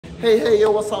Hey, yo,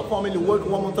 what's up, family?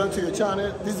 Welcome one more time to your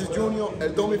channel. This is Junior,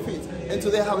 elDomi'fit, and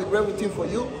today I have a great routine for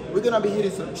you. We're gonna be hitting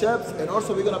some chaps, and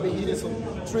also we're gonna be hitting some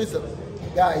triceps.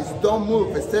 Guys, don't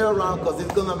move, stay around, because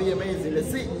it's gonna be amazing. Let's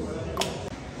see.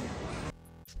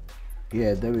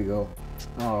 Yeah, there we go.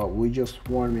 We're just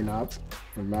warming up.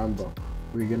 Remember,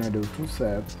 we're gonna do 2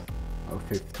 sets of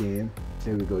 15.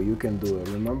 There we go. You can do it.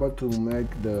 Remember to make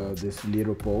this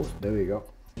little pose. There we go.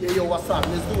 Yeah, yo, what's up?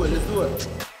 Let's do it.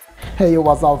 Hey, yo,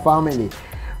 what's up, family?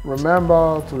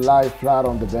 Remember to lie flat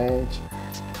on the bench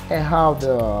and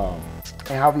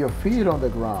have your feet on the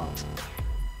ground,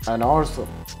 and also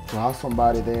to have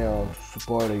somebody there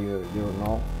supporting you. You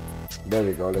know. There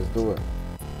we go. Let's do it.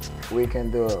 We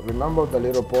can do it. Remember the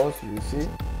little pose. You see?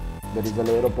 There is a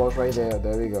little pose right there.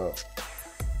 There we go.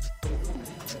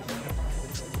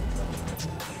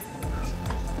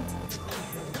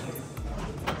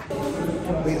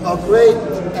 We upgrade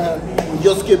and we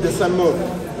just keep the same move.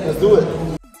 Let's do it.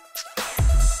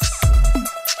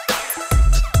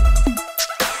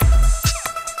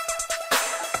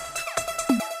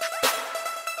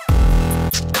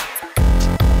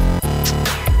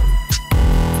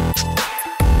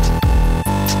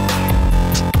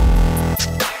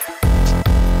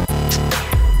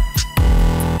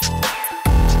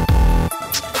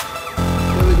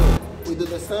 Here we go. We do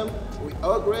the same. We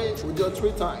upgrade. We do it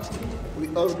 3 times. We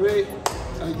upgrade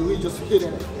and we just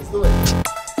hitting it. Let's do it.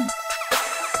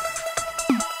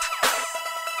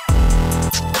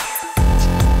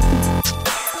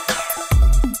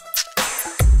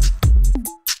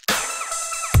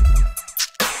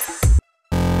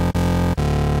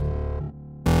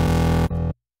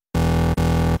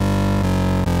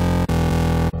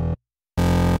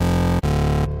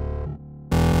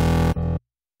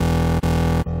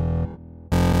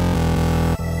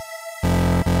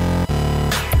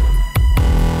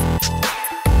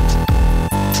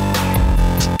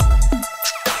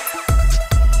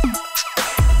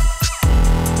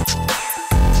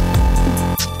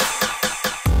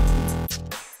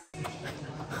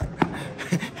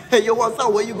 Hey, yo, what's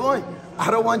up? Where you going?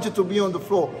 I don't want you to be on the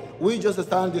floor. We just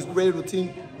started this great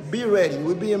routine. Be ready. It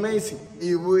will be amazing.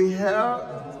 It will help.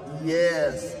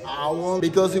 Yes, I won't,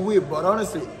 because it will. But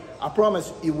honestly, I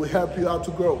promise it will help you out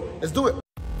to grow. Let's do it.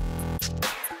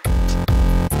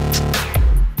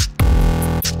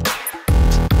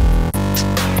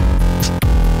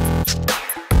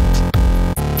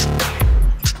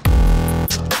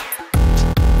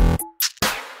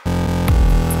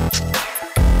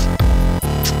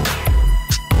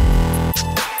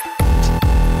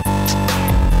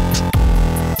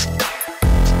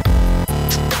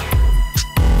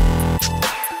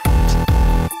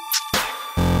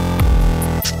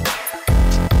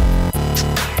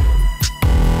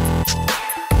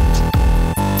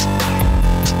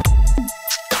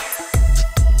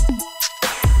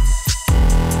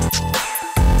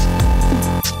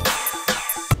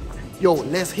 Yo,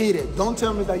 let's hit it. Don't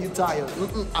tell me that you're tired.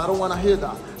 I don't want to hear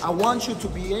that. I want you to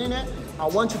be in it. I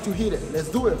want you to hit it. Let's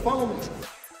do it. Follow me.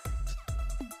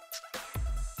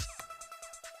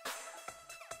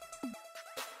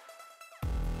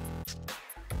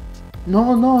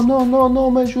 No,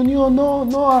 my Junior, no,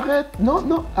 arrête,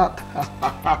 no.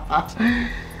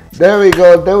 There we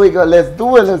go. Let's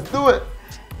do it.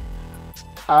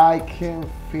 I can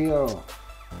feel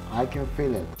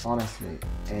it, honestly,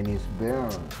 and it's burn.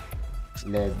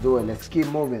 Let's do it. Let's keep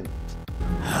moving.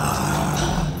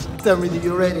 Tell me that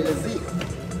you're ready. Let's see.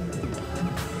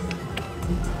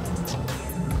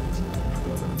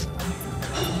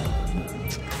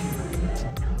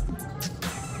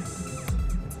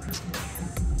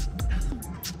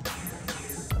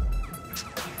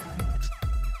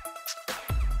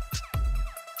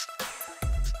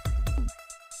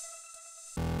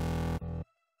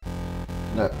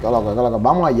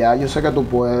 Vamos allá. Yo sé que tú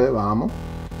puedes. Vamos,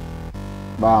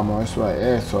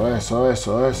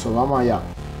 eso, vamos allá.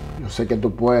 Yo sé que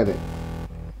tú puedes.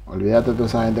 Olvídate de toda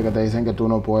esa gente que te dicen que tú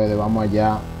no puedes. Vamos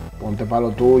allá, ponte para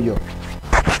lo tuyo.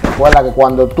 Recuerda que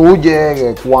cuando tú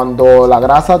llegues, cuando la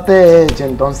grasa te eche,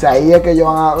 entonces ahí es que ellos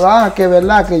van a, que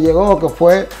verdad, que llegó, que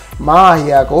fue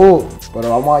magia, pero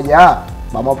vamos allá,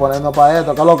 vamos a ponernos para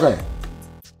esto, ¿qué es lo que es?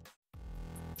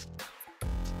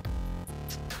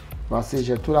 Vas-y,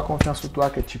 j'ai toute la confiance sur toi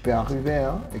que tu peux arriver.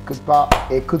 Hein?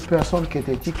 Écoute personne qui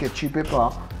te dit que tu peux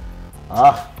pas.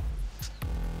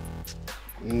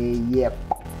 Yep.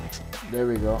 There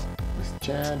we go. Let's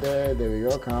chant it. There we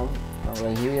go. Come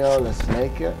right here. Let's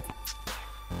make it.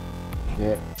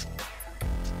 Yeah.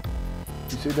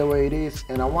 You see the way it is,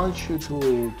 and I want you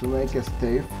to make a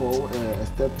step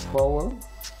forward.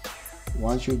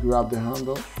 Once you grab the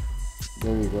handle,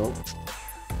 there we go.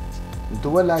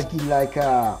 Do it like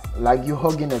you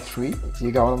hugging a tree.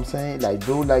 You got what I'm saying? Like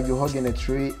do like you hugging a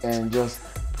tree and just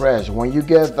press. When you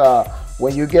get the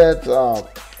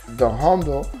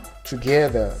handle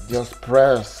together, just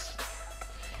press.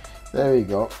 There you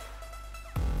go.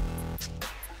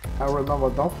 And remember,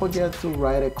 don't forget to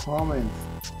write a comment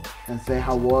and say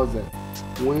how was it.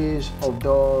 Which of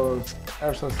those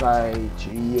exercises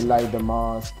you like the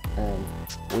most and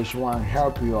which one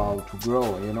helped you out to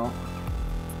grow, you know?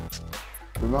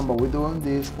 Remember, we're doing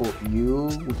this for you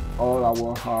with all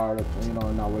our heart, you know,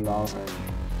 and our love, and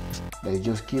they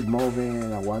just keep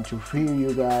moving. I want to feel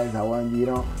you guys. I want you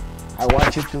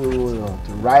to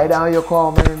write down your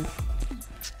comments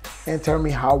and tell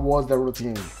me how was the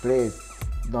routine. Please,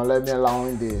 don't let me alone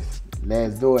in this.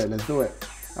 Let's do it. Let's do it.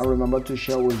 And remember to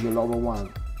share with your loved one.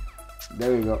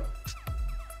 There you go.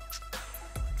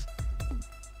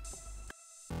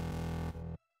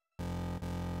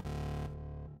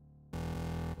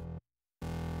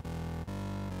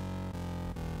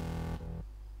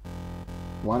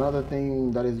 One other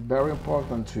thing that is very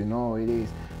important to know is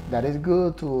that it's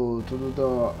good to do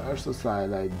the exercise,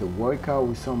 like the workout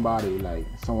with somebody, like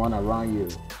someone around you.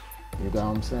 You know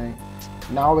what I'm saying?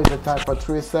 Now is the time for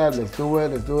triceps. Let's do it.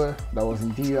 Let's do it. That was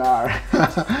in DR.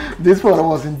 This one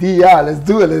was in DR. Let's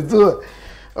do it. Let's do it.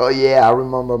 Oh yeah, I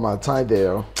remember my time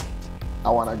there. I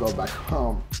wanna go back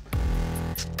home.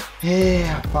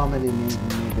 Yeah, family needs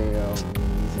me there.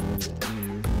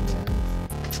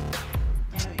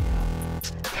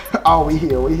 Oh, we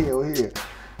here.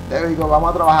 There we go. Vamos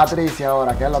a trabajar Tricia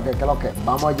ahora. ¿Qué es lo que?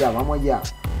 Vamos allá.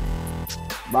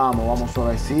 Vamos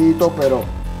suavecito, pero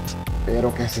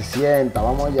que se sienta.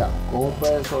 Vamos allá. Con un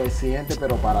peso exigente,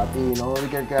 pero para ti. No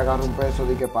digas que agarre un peso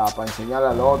de que para enseñarle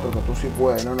al otro que tú sí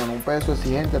puedes. No, un peso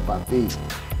exigente para ti.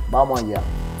 Vamos allá.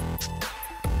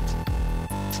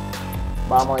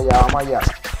 Vamos allá.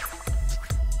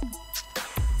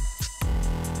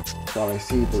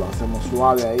 Suavecito, lo hacemos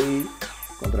suave ahí.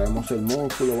 Contraemos el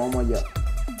músculo, vamos allá.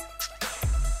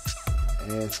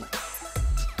 Eso.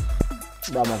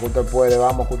 Vamos que usted puede,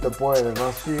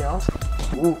 vas-y, hein.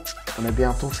 On est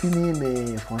bientôt fini,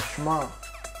 mais franchement,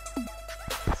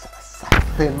 ça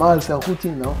fait mal cette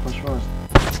routine, non, franchement.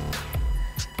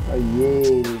 Oh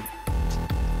yeah.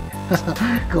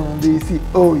 Comme on dit ici,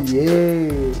 oh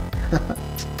yeah.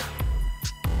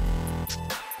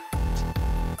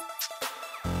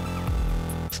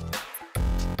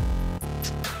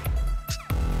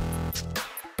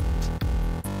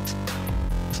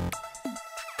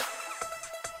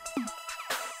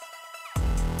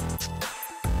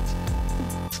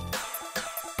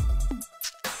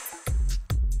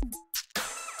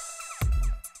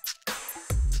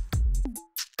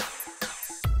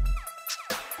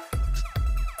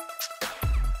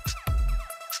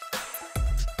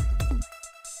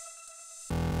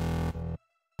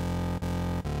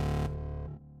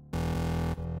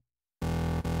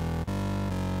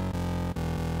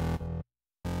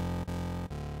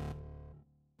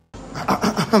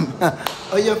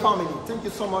 Oh yeah, family, thank you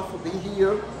so much for being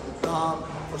here,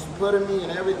 for supporting me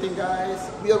and everything, guys.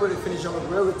 We already finished our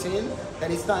routine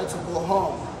and it's time to go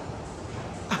home.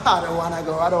 I don't want to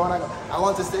go. I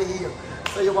want to stay here.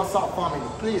 Say what's up, family.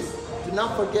 Please do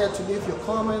not forget to leave your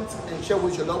comments and share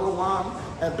with your loved one,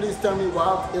 and please tell me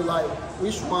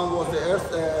which one was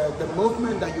the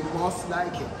movement that you most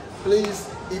like. Please,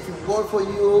 if it worked for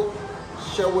you,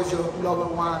 share with your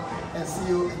loved one, and see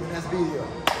you in the next video.